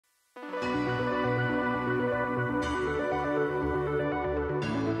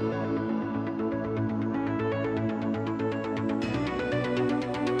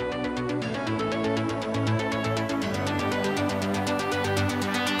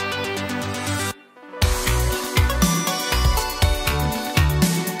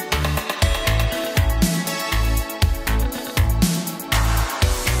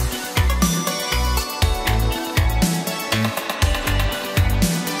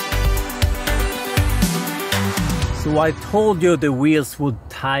So I told you the wheels would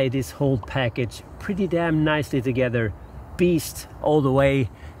tie this whole package pretty damn nicely together. Beast all the way,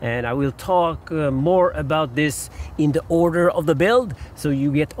 and I will talk more about this in the order of the build, so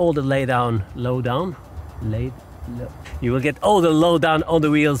you get all the you will get all the lowdown on the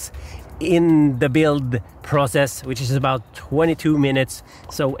wheels in the build process, which is about 22 minutes.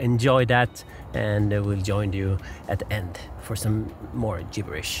 So enjoy that, and we'll join you at the end for some more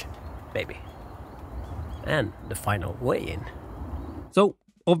gibberish, maybe, and the final weigh-in. So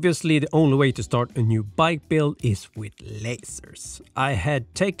obviously the only way to start a new bike build is with lasers. I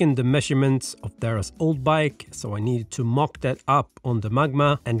had taken the measurements of Dara's old bike, so I needed to mock that up on the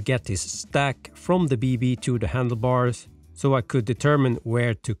Magma and get his stack from the BB to the handlebars, so I could determine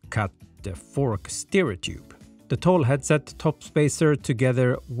where to cut the fork steerer tube. The tall headset top spacer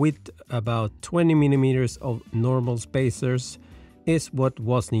together with about 20 millimeters of normal spacers is what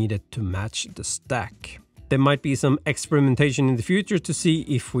was needed to match the stack. There might be some experimentation in the future to see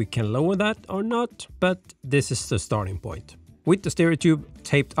if we can lower that or not, but this is the starting point. With the steerer tube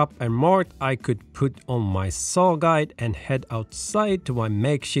taped up and marked, I could put on my saw guide and head outside to my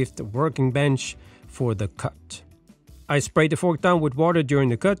makeshift working bench for the cut. I sprayed the fork down with water during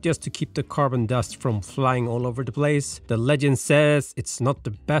the cut just to keep the carbon dust from flying all over the place. The legend says it's not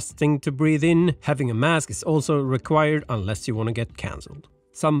the best thing to breathe in. Having a mask is also required unless you want to get cancelled.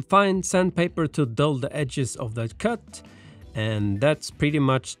 Some fine sandpaper to dull the edges of that cut, and that's pretty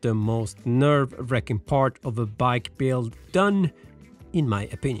much the most nerve-wracking part of a bike build done, in my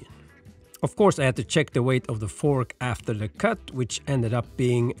opinion. Of course, I had to check the weight of the fork after the cut, which ended up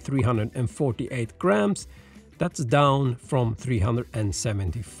being 348 grams. That's down from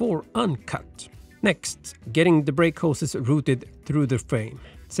 374 uncut. Next, getting the brake hoses routed through the frame.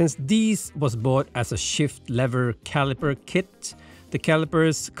 Since these was bought as a shift lever caliper kit, the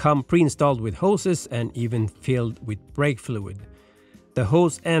calipers come pre-installed with hoses and even filled with brake fluid. The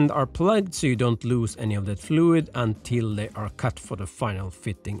hose ends are plugged so you don't lose any of that fluid until they are cut for the final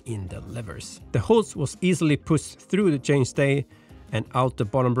fitting in the levers. The hose was easily pushed through the chainstay and out the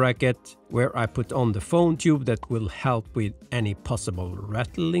bottom bracket, where I put on the phone tube that will help with any possible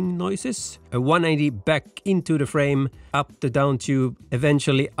rattling noises. A 180 back into the frame, up the down tube,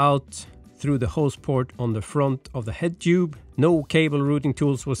 eventually out through the hose port on the front of the head tube. No cable routing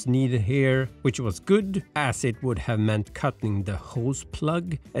tools was needed here, which was good, as it would have meant cutting the hose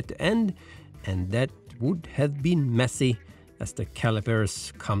plug at the end, and that would have been messy as the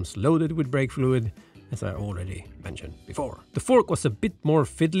calipers comes loaded with brake fluid, as I already mentioned before. The fork was a bit more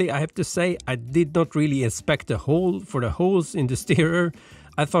fiddly, I have to say. I did not really inspect the hole for the hose in the steerer.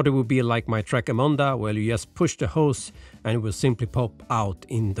 I thought it would be like my Tracamonda, where you just push the hose and it will simply pop out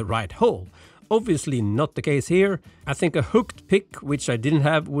in the right hole. Obviously not the case here. I think a hooked pick, which I didn't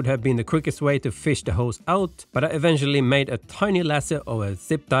have, would have been the quickest way to fish the hose out, but I eventually made a tiny lasso of a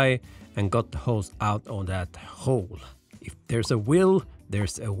zip tie and got the hose out of that hole. If there's a will,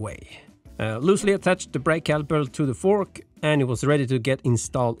 there's a way. Loosely attached the brake caliper to the fork, and it was ready to get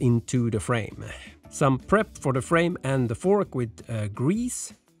installed into the frame. Some prep for the frame and the fork with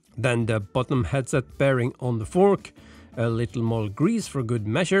grease, then the bottom headset bearing on the fork, a little more grease for good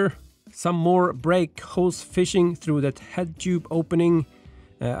measure, some more brake hose fishing through that head tube opening.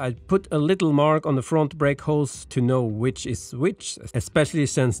 I put a little mark on the front brake hose to know which is which, especially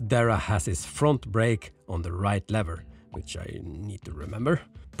since Dara has his front brake on the right lever, which I need to remember.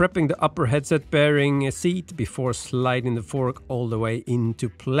 Prepping the upper headset bearing seat before sliding the fork all the way into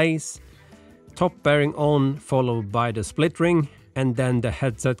place. Top bearing on, followed by the split ring, and then the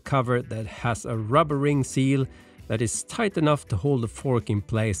headset cover that has a rubber ring seal that is tight enough to hold the fork in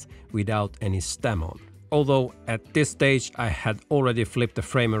place without any stem on. Although at this stage I had already flipped the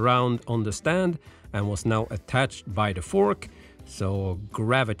frame around on the stand and was now attached by the fork, so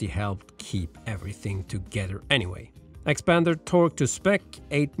gravity helped keep everything together anyway. Expander torque to spec,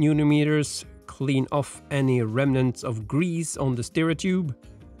 8 Nm, clean off any remnants of grease on the steerer tube.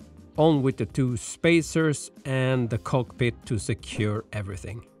 On with the 2 spacers and the cockpit to secure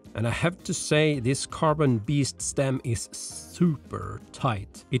everything. And I have to say, this carbon beast stem is super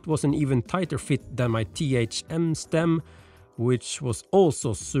tight. It was an even tighter fit than my THM stem, which was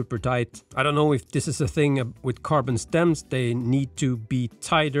also super tight. I don't know if this is a thing with carbon stems. They need to be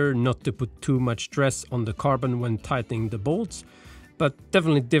tighter, not to put too much stress on the carbon when tightening the bolts, but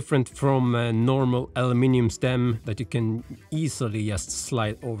definitely different from a normal aluminium stem that you can easily just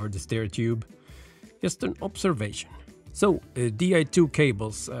slide over the steer tube. Just an observation. So, Di2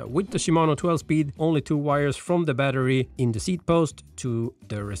 cables with the Shimano 12-speed, only 2 wires from the battery in the seat post to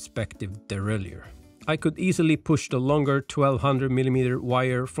the respective derailleur. I could easily push the longer 1200mm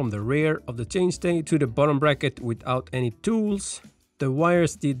wire from the rear of the chainstay to the bottom bracket without any tools. The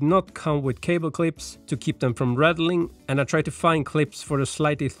wires did not come with cable clips to keep them from rattling, and I tried to find clips for the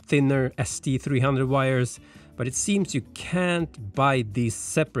slightly thinner ST300 wires, but it seems you can't buy these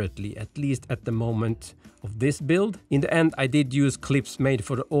separately, at least at the moment of this build. In the end, I did use clips made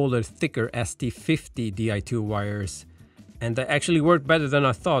for the older, thicker ST50 Di2 wires, and they actually worked better than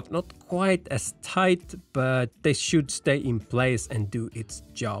I thought. Not quite as tight, but they should stay in place and do its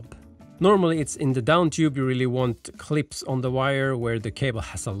job. Normally it's in the down tube you really want clips on the wire where the cable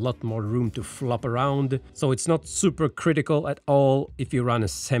has a lot more room to flop around, so it's not super critical at all if you run a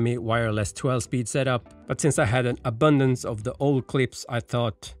semi-wireless 12-speed setup. But since I had an abundance of the old clips, I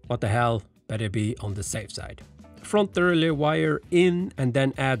thought, what the hell, better be on the safe side. Front derailleur wire in and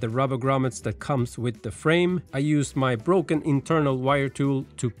then add the rubber grommets that comes with the frame. I used my broken internal wire tool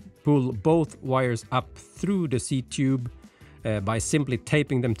to pull both wires up through the C-tube by simply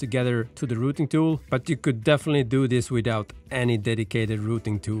taping them together to the routing tool, but you could definitely do this without any dedicated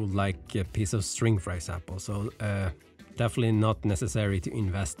routing tool like a piece of string, for example. So definitely not necessary to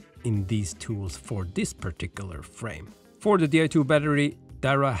invest in these tools for this particular frame. For the Di2 battery,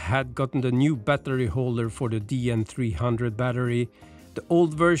 Dara had gotten the new battery holder for the DN300 battery. The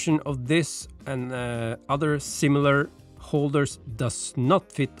old version of this and other similar holders does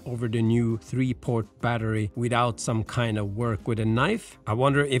not fit over the new 3-port battery without some kind of work with a knife. I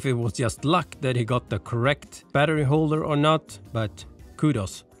wonder if it was just luck that he got the correct battery holder or not, but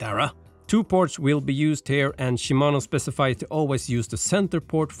kudos, Dara. 2 ports will be used here, and Shimano specifies to always use the center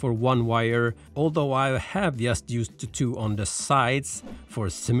port for 1 wire, although I have just used the 2 on the sides for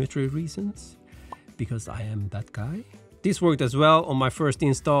symmetry reasons, because I am that guy. This worked as well on my first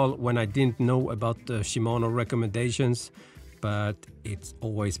install when I didn't know about the Shimano recommendations, but it's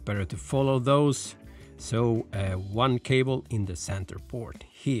always better to follow those. So 1 cable in the center port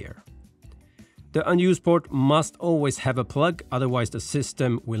here. The unused port must always have a plug, otherwise the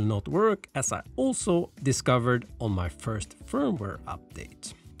system will not work, as I also discovered on my first firmware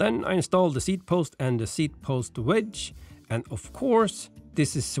update. Then I installed the seat post and the seat post wedge, and of course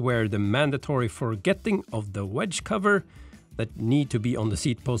this is where the mandatory forgetting of the wedge cover that need to be on the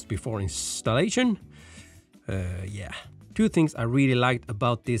seat post before installation. Yeah. 2 things I really liked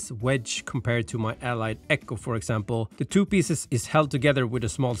about this wedge compared to my Allied Echo, for example. The 2 pieces is held together with a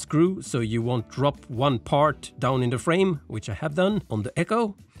small screw, so you won't drop one part down in the frame, which I have done on the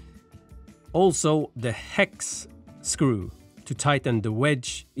Echo. Also, the hex screw to tighten the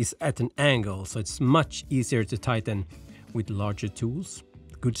wedge is at an angle, so it's much easier to tighten with larger tools.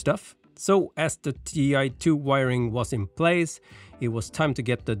 Good stuff. So as the Di2 wiring was in place, it was time to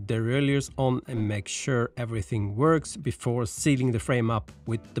get the derailleurs on and make sure everything works before sealing the frame up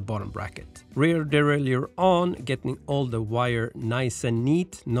with the bottom bracket. Rear derailleur on, getting all the wire nice and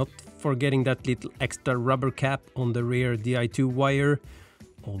neat, not forgetting that little extra rubber cap on the rear Di2 wire.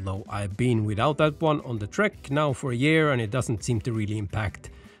 Although I've been without that one on the Trek now for a year, and it doesn't seem to really impact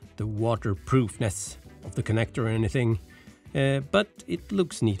the waterproofness of the connector or anything. But it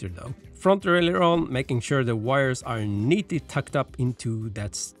looks neater though. Front derailleur on, making sure the wires are neatly tucked up into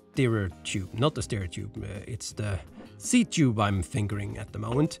that steerer tube. Not the steerer tube, it's the C-tube I'm fingering at the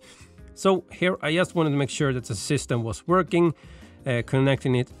moment. So here I just wanted to make sure that the system was working,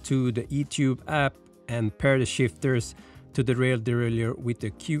 connecting it to the E-tube app and pair the shifters to the rear derailleur with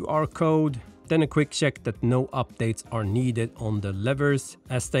the QR code. Then a quick check that no updates are needed on the levers,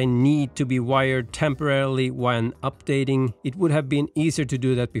 as they need to be wired temporarily when updating. It would have been easier to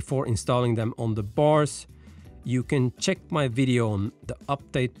do that before installing them on the bars. You can check my video on the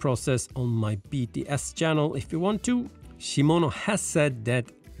update process on my BTS channel if you want to. Shimano has said that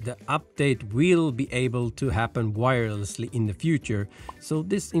the update will be able to happen wirelessly in the future, so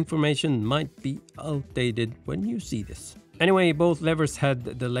this information might be outdated when you see this. Anyway, both levers had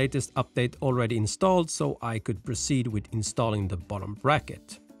the latest update already installed, so I could proceed with installing the bottom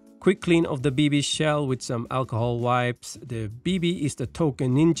bracket. Quick clean of the BB shell with some alcohol wipes. The BB is the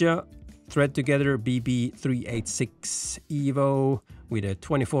Token Ninja thread together BB 386 Evo with a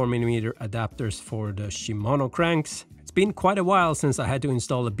 24mm adapters for the Shimano cranks. It's been quite a while since I had to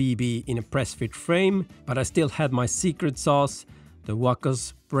install a BB in a press fit frame, but I still had my secret sauce, the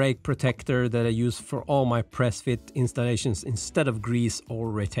Wacos brake protector that I use for all my press fit installations instead of grease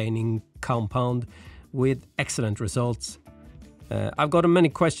or retaining compound, with excellent results. I've gotten many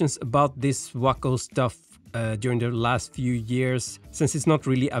questions about this Waco stuff during the last few years, since it's not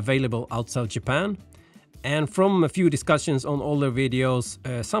really available outside Japan. And from a few discussions on older videos,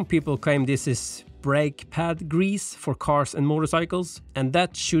 some people claim this is brake pad grease for cars and motorcycles, and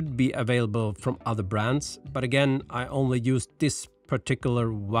that should be available from other brands, but again, I only used this particular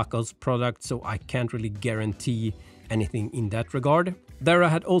Wackel's product, so I can't really guarantee anything in that regard. There I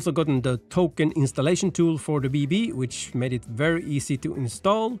had also gotten the token installation tool for the BB, which made it very easy to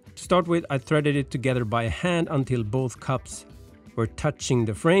install. To start with, I threaded it together by hand until both cups were touching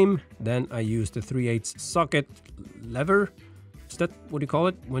the frame. Then I used the 3/8 socket lever. Is that what you call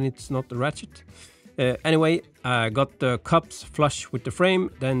it when it's not the ratchet? Anyway, I got the cups flush with the frame,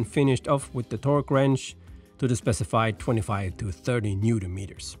 then finished off with the torque wrench to the specified 25 to 30 Newton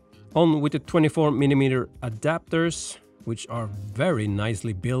meters. On with the 24mm adapters, which are very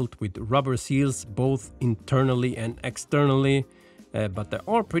nicely built with rubber seals both internally and externally, but they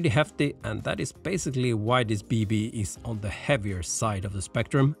are pretty hefty, and that is basically why this BB is on the heavier side of the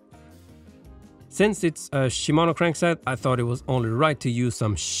spectrum. Since it's a Shimano crankset, I thought it was only right to use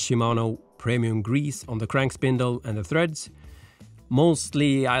some Shimano premium grease on the crank spindle and the threads.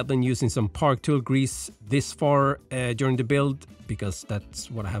 Mostly I've been using some Park Tool grease this far during the build, because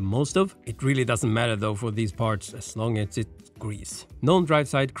that's what I have most of. It really doesn't matter though for these parts as long as it's grease. Non-drive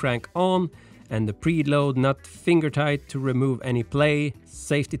side crank on, and the preload nut finger tight to remove any play,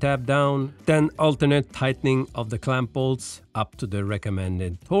 safety tab down, then alternate tightening of the clamp bolts up to the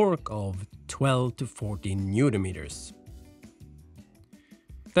recommended torque of 12 to 14 Newton meters.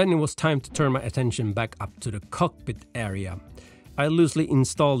 Then it was time to turn my attention back up to the cockpit area. I loosely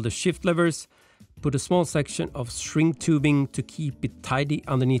installed the shift levers, put a small section of shrink tubing to keep it tidy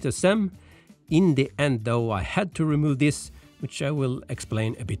underneath the stem. In the end though, I had to remove this, which I will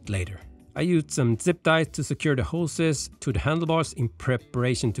explain a bit later. I used some zip ties to secure the hoses to the handlebars in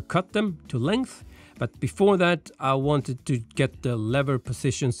preparation to cut them to length. But before that, I wanted to get the lever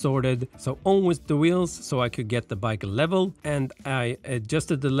position sorted, so on with the wheels so I could get the bike level, and I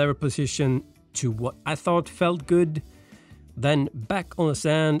adjusted the lever position to what I thought felt good. Then back on the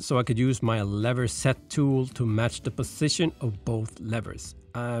stand so I could use my lever set tool to match the position of both levers.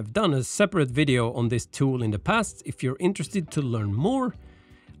 I've done a separate video on this tool in the past if you're interested to learn more,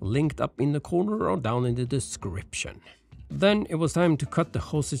 linked up in the corner or down in the description. Then it was time to cut the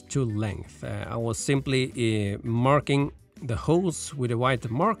hoses to length. I was simply marking the hose with a white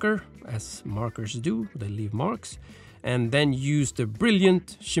marker, as markers do, they leave marks, and then used the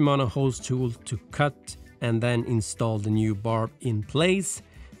brilliant Shimano hose tool to cut and then install the new barb in place.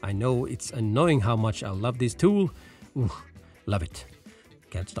 I know it's annoying how much I love this tool. Ooh, love it.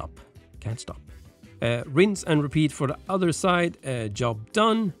 Can't stop. Can't stop. Rinse and repeat for the other side. Job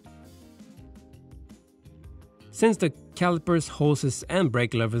done. Since the calipers, hoses and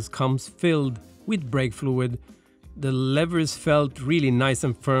brake levers comes filled with brake fluid, the levers felt really nice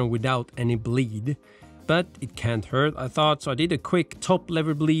and firm without any bleed. But it can't hurt, I thought, so I did a quick top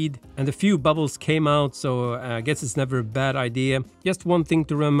lever bleed and a few bubbles came out, so I guess it's never a bad idea. Just one thing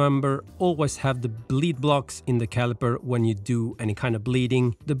to remember, always have the bleed blocks in the caliper when you do any kind of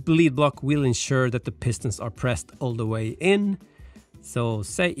bleeding. The bleed block will ensure that the pistons are pressed all the way in. So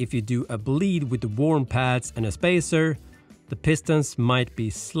say if you do a bleed with the worn pads and a spacer, the pistons might be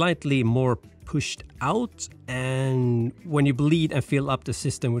slightly more pushed out, and when you bleed and fill up the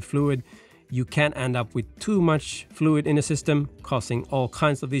system with fluid, you can end up with too much fluid in the system, causing all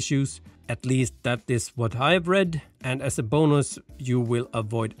kinds of issues. At least that is what I've read. And as a bonus, you will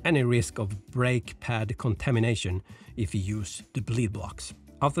avoid any risk of brake pad contamination if you use the bleed blocks.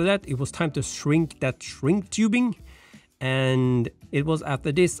 After that, it was time to shrink that shrink tubing. And it was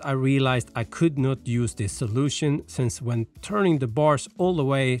after this I realized I could not use this solution, since when turning the bars all the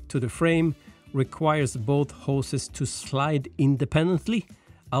way to the frame requires both hoses to slide independently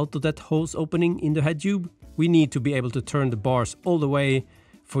out of that hose opening in the head tube. We need to be able to turn the bars all the way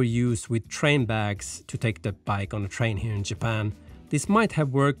for use with train bags to take the bike on a train here in Japan. This might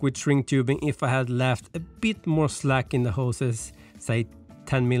have worked with shrink tubing if I had left a bit more slack in the hoses, say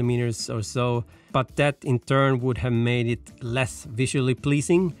 10mm or so, but that in turn would have made it less visually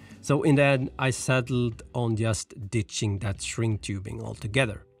pleasing. So in the end I settled on just ditching that shrink tubing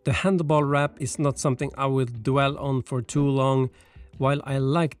altogether. The handlebar wrap is not something I will dwell on for too long. While I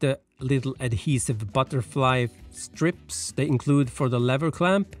like the little adhesive butterfly strips they include for the lever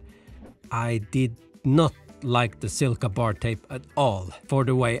clamp, I did not like the Silka Bartape at all, for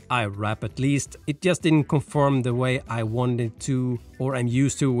the way I wrap at least. It just didn't conform the way I wanted to, or I'm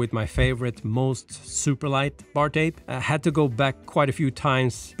used to with my favorite, most super light Bartape. I had to go back quite a few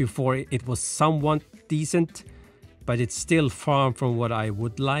times before it was somewhat decent. but it's still far from what I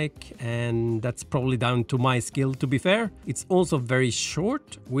would like, and that's probably down to my skill, to be fair. It's also very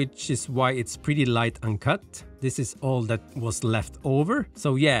short, which is why it's pretty light uncut. This is all that was left over.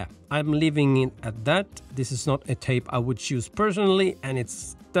 So yeah, I'm leaving it at that. This is not a tape I would choose personally, and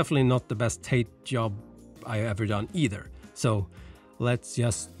it's definitely not the best tape job I've ever done either. So let's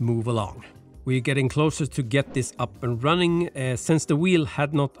just move along. We're getting closer to get this up and running. Since the wheel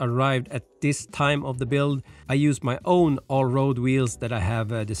had not arrived at this time of the build, I used my own all-road wheels that I have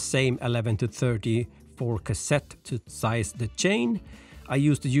the same 11 to 30 for cassette to size the chain. I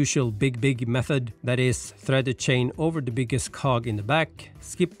used the usual big method, that is thread the chain over the biggest cog in the back,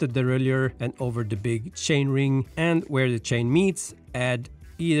 skip the derailleur and over the big chain ring, and where the chain meets, add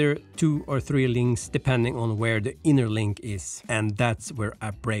either 2 or 3 links depending on where the inner link is, and that's where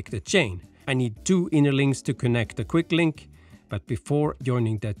I break the chain. I need 2 inner links to connect the quick link, but before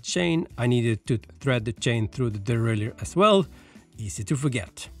joining that chain I needed to thread the chain through the derailleur as well. Easy to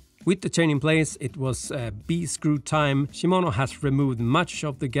forget. With the chain in place, it was B-screw time. Shimano has removed much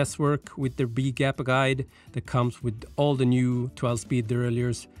of the guesswork with their B-gap guide that comes with all the new 12-speed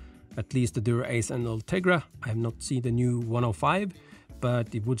derailleurs, at least the Dura Ace and Ultegra. I have not seen the new 105.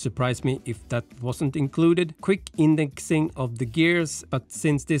 But it would surprise me if that wasn't included. Quick indexing of the gears, but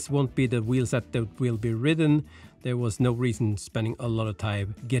since this won't be the wheel set that will be ridden, there was no reason spending a lot of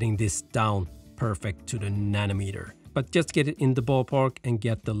time getting this down perfect to the nanometer. But just get it in the ballpark and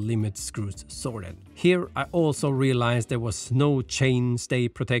get the limit screws sorted. Here I also realized there was no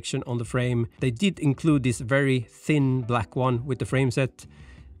chainstay protection on the frame. They did include this very thin black one with the frame set.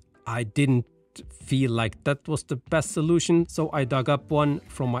 I didn't feel like that was the best solution, so I dug up one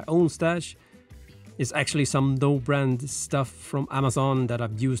from my own stash. It's actually some no brand stuff from Amazon that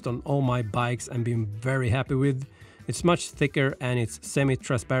I've used on all my bikes and been very happy with. It's much thicker and it's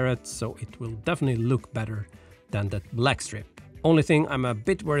semi-transparent, so it will definitely look better than that black strip. Only thing I'm a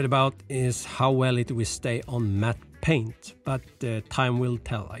bit worried about is how well it will stay on matte paint, but time will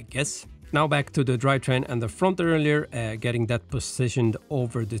tell, I guess. Now back to the drivetrain and the front derailleur, getting that positioned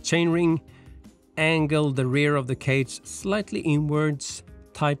over the chainring. Angle the rear of the cage slightly inwards,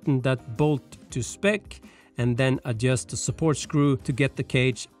 tighten that bolt to spec, and then adjust the support screw to get the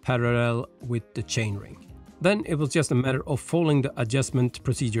cage parallel with the chainring. Then it was just a matter of following the adjustment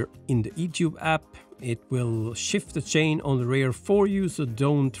procedure in the eTube app. It will shift the chain on the rear for you, so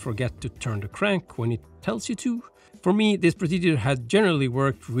don't forget to turn the crank when it tells you to. For me, this procedure had generally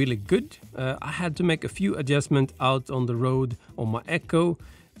worked really good. I had to make a few adjustments out on the road on my Echo,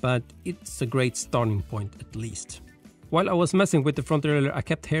 but it's a great starting point at least. While I was messing with the front derailleur, I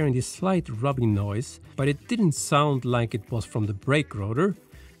kept hearing this slight rubbing noise, but it didn't sound like it was from the brake rotor,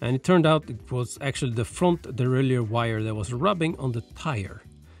 and it turned out it was actually the front derailleur wire that was rubbing on the tire.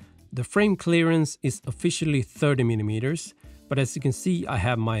 The frame clearance is officially 30 mm, but as you can see I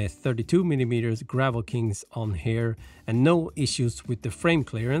have my 32 mm Gravel Kings on here and no issues with the frame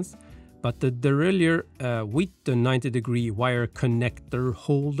clearance. But the derailleur with the 90-degree wire connector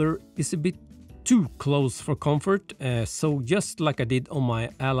holder is a bit too close for comfort, so just like I did on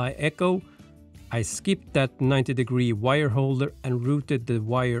my Ally Echo, I skipped that 90-degree wire holder and routed the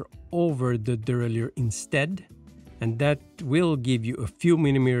wire over the derailleur instead, and that will give you a few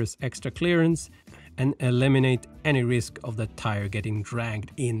millimeters extra clearance and eliminate any risk of the tire getting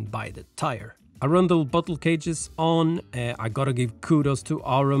dragged in by the tire. Arundel bottle cages on. I gotta give kudos to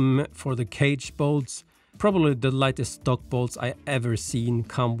Aurum for the cage bolts. Probably the lightest stock bolts I ever seen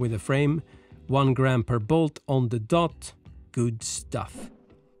come with a frame. 1 gram per bolt on the dot. Good stuff.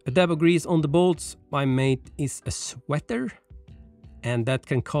 A dab of grease on the bolts. My mate is a sweater, and that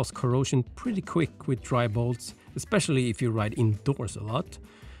can cause corrosion pretty quick with dry bolts, especially if you ride indoors a lot.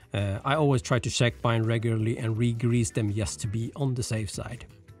 I always try to check mine regularly and re-grease them just to be on the safe side.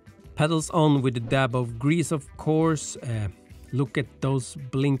 Pedals on with a dab of grease, of course. Look at those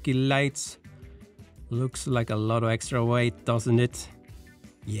blinky lights. Looks like a lot of extra weight, doesn't it?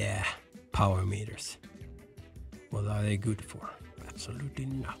 Yeah, power meters. What are they good for? Absolutely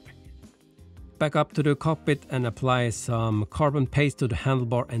nothing. Back up to the cockpit and apply some carbon paste to the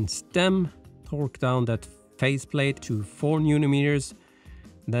handlebar and stem. Torque down that faceplate to 4 Nm.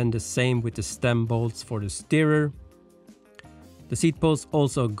 Then the same with the stem bolts for the steerer. The seat post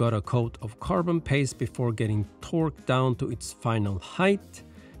also got a coat of carbon paste before getting torqued down to its final height.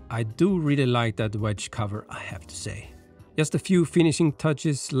 I do really like that wedge cover, I have to say. Just a few finishing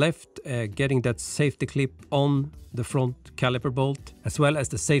touches left, getting that safety clip on the front caliper bolt, as well as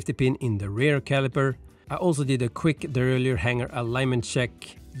the safety pin in the rear caliper. I also did a quick derailleur hanger alignment check,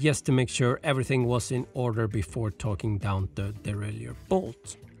 just to make sure everything was in order before torquing down the derailleur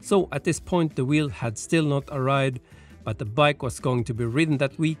bolt. So at this point the wheel had still not arrived, but the bike was going to be ridden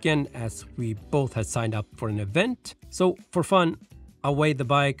that weekend as we both had signed up for an event. So for fun, I weighed the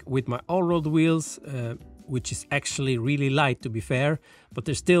bike with my all-road wheels, which is actually really light to be fair, but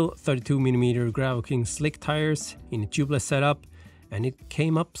they're still 32mm Gravel King slick tires in a tubeless setup, and it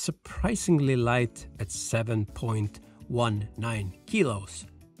came up surprisingly light at 7.19 kilos.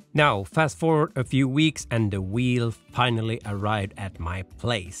 Now, fast forward a few weeks and the wheel finally arrived at my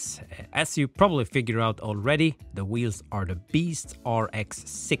place. As you probably figured out already, the wheels are the Beast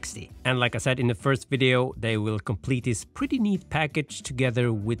RX60. And like I said in the first video, they will complete this pretty neat package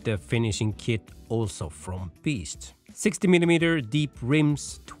together with the finishing kit also from Beast. 60mm deep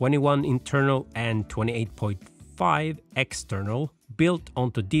rims, 21 internal and 28.5 external, built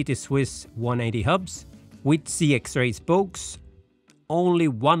onto Di2 Swiss 180 hubs with CX-ray spokes. Only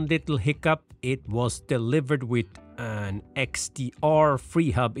one little hiccup, it was delivered with an XDR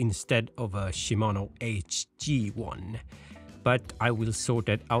free hub instead of a Shimano HG one. But I will sort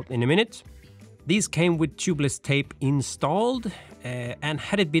that out in a minute. These came with tubeless tape installed, and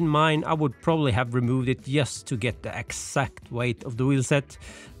had it been mine, I would probably have removed it just to get the exact weight of the wheel set.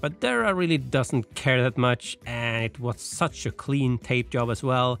 But Dera really doesn't care that much, and it was such a clean tape job as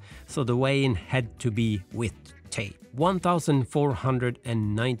well, so the weigh-in had to be with tape.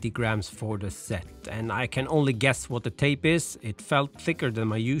 1,490 grams for the set, and I can only guess what the tape is. It felt thicker than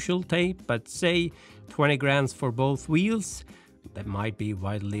my usual tape, but say 20 grams for both wheels. That might be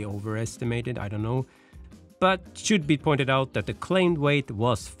widely overestimated, I don't know. But should be pointed out that the claimed weight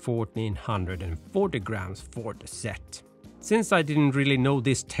was 1,440 grams for the set. Since I didn't really know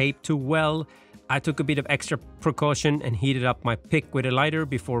this tape too well, I took a bit of extra precaution and heated up my pick with a lighter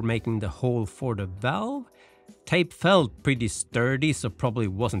before making the hole for the valve. Tape felt pretty sturdy, so probably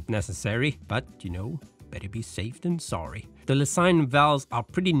wasn't necessary, but you know, better be safe than sorry. The Lesign valves are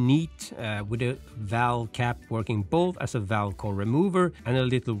pretty neat, with a valve cap working both as a valve core remover and a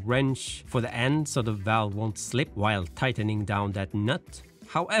little wrench for the end so the valve won't slip while tightening down that nut.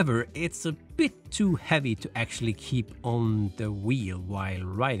 However, it's a bit too heavy to actually keep on the wheel while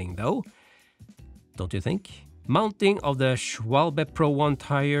riding though, don't you think? Mounting of the Schwalbe Pro 1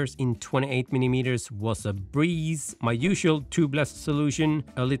 tires in 28mm was a breeze. My usual tubeless solution,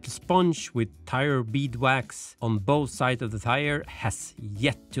 a little sponge with tire beadwax on both sides of the tire, has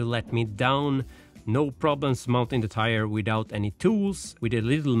yet to let me down. No problems mounting the tire without any tools, with a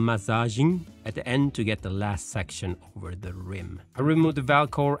little massaging at the end to get the last section over the rim. I removed the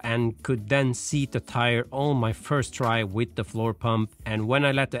valve core and could then seat the tire on my first try with the floor pump, and when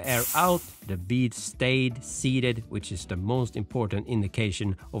I let the air out, the bead stayed seated, which is the most important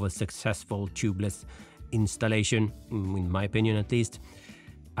indication of a successful tubeless installation, in my opinion at least.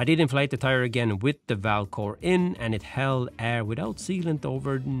 I did inflate the tire again with the valve core in, and it held air without sealant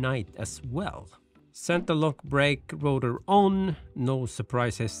overnight as well. Center lock brake rotor on, no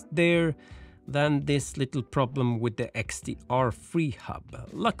surprises there. Then this little problem with the XDR free hub.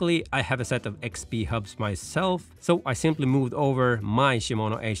 Luckily I have a set of XP hubs myself, so I simply moved over my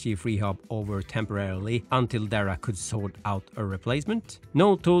Shimano HG free hub over temporarily until Dera could sort out a replacement.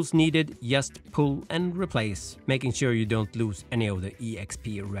 No tools needed, just pull and replace, making sure you don't lose any of the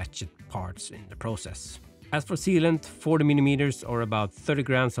EXP ratchet parts in the process. As for sealant, 40mm or about 30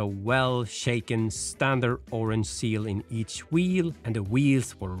 grams of well-shaken standard orange seal in each wheel, and the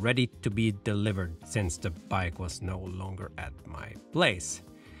wheels were ready to be delivered since the bike was no longer at my place.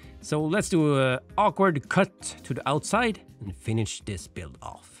 So let's do an awkward cut to the outside and finish this build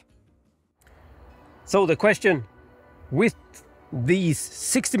off. So the question, with these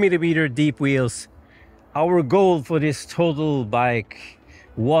 60mm deep wheels, our goal for this total bike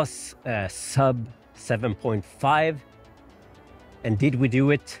was a sub 7.5, and did we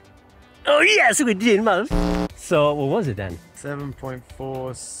do it? Oh yes, we did, man. So what was it then?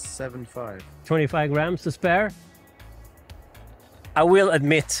 7.475. 25 grams to spare. I will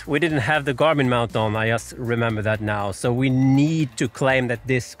admit we didn't have the Garmin mount on, I just remember that now. So we need to claim that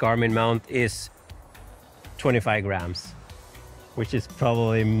this Garmin mount is 25 grams, which is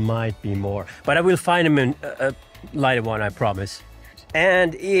probably might be more. But I will find him in a lighter one, I promise.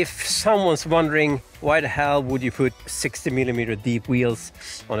 And if someone's wondering why the hell would you put 60mm deep wheels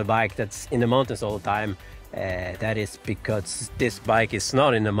on a bike that's in the mountains all the time, that is because this bike is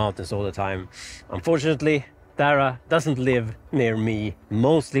not in the mountains all the time. Unfortunately, Dara doesn't live near me.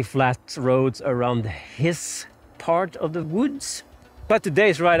 Mostly flat roads around his part of the woods. But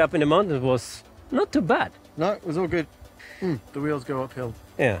today's ride up in the mountains was not too bad. No, it was all good. The wheels go uphill.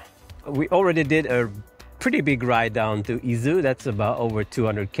 Yeah, we already did a pretty big ride down to Izu. That's about over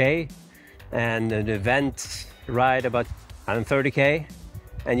 200k, and an event ride about 130k.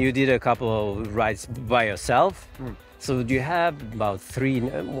 and you did a couple of rides by yourself. So do you have about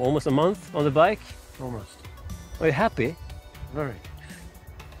almost a month on the bike? Almost. Are you happy? Very.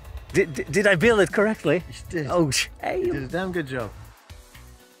 Did I build it correctly? You did. Oh, You did a damn good job.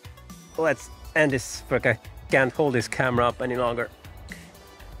 Let's end this because I can't hold this camera up any longer.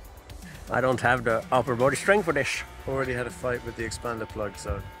 I don't have the upper body strength for this. Already had a fight with the expander plug,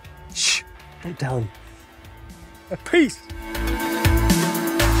 so. Shh, don't tell him. Peace.